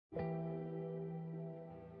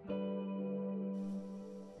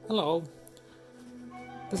Hello,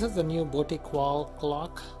 this is the new boutique wall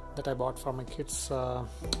clock that I bought for my kids'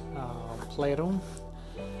 playroom.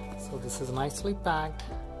 So this is nicely packed,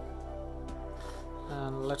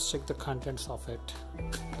 and let's check the contents of it.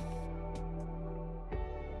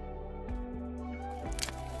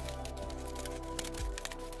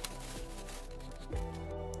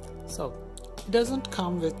 So it doesn't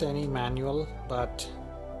come with any manual, but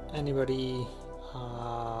anybody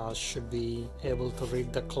should be able to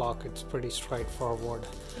read the clock. It's pretty straightforward.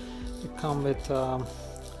 It comes with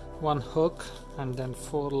one hook and then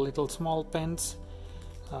 4 little small pins,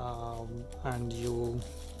 and you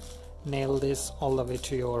nail this all the way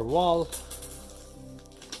to your wall.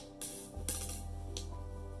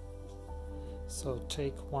 So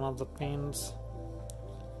take one of the pins,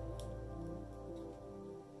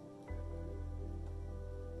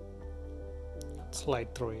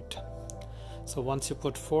 slide through it. So once you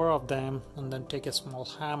put 4 of them, and then take a small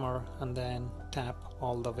hammer and then tap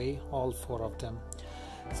all the way, all 4 of them.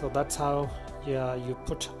 So that's how you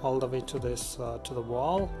put all the way to this to the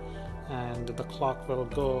wall, and the clock will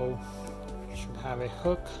go. Should have a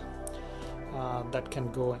hook that can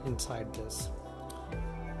go inside this.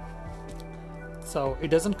 So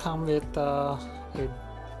it doesn't come with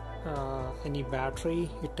any battery.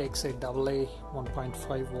 It takes a AA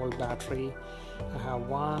 1.5 volt battery. I have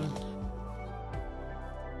one.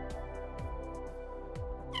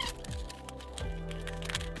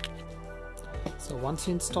 So once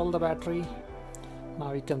you install the battery,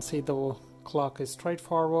 now you can see the clock is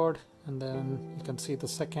straightforward, and then you can see the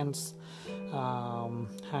seconds,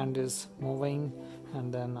 hand is moving,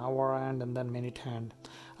 and then hour hand, and then minute hand.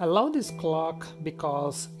 I love this clock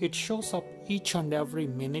because it shows up each and every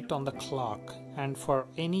minute on the clock, and for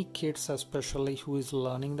any kids especially who is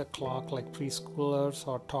learning the clock, like preschoolers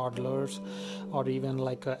or toddlers, or even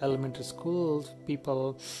like elementary school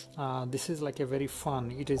people, this is like a very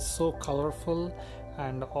fun. It is so colorful,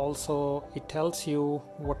 and also it tells you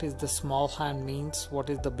what is the small hand means, what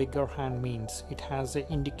is the bigger hand means. It has an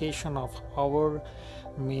indication of hour,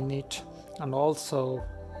 minute, and also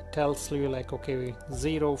tells you like, okay,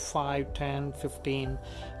 0, 5, 10, 15,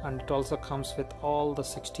 and it also comes with all the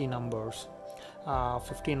 60 numbers,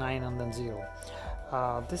 59 and then 0.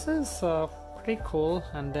 This is pretty cool,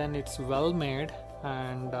 and then it's well made,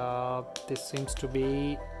 and this seems to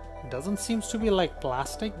be, doesn't seems to be like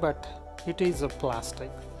plastic, but it is a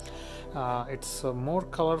plastic. It's more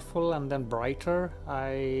colorful and then brighter.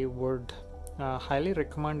 I would highly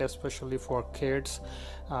recommend, especially for kids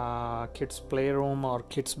playroom or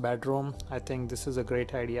kids bedroom. I think this is a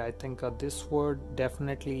great idea. I think this would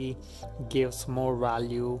definitely gives more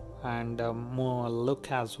value and more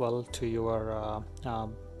look as well to your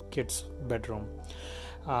kids bedroom.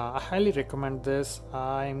 I highly recommend this.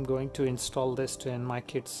 I'm going to install this in my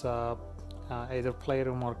kids either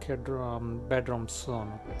playroom or kid bedroom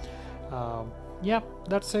soon. Yeah,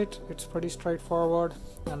 that's it. It's pretty straightforward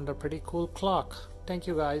and a pretty cool clock. Thank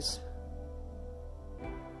you guys.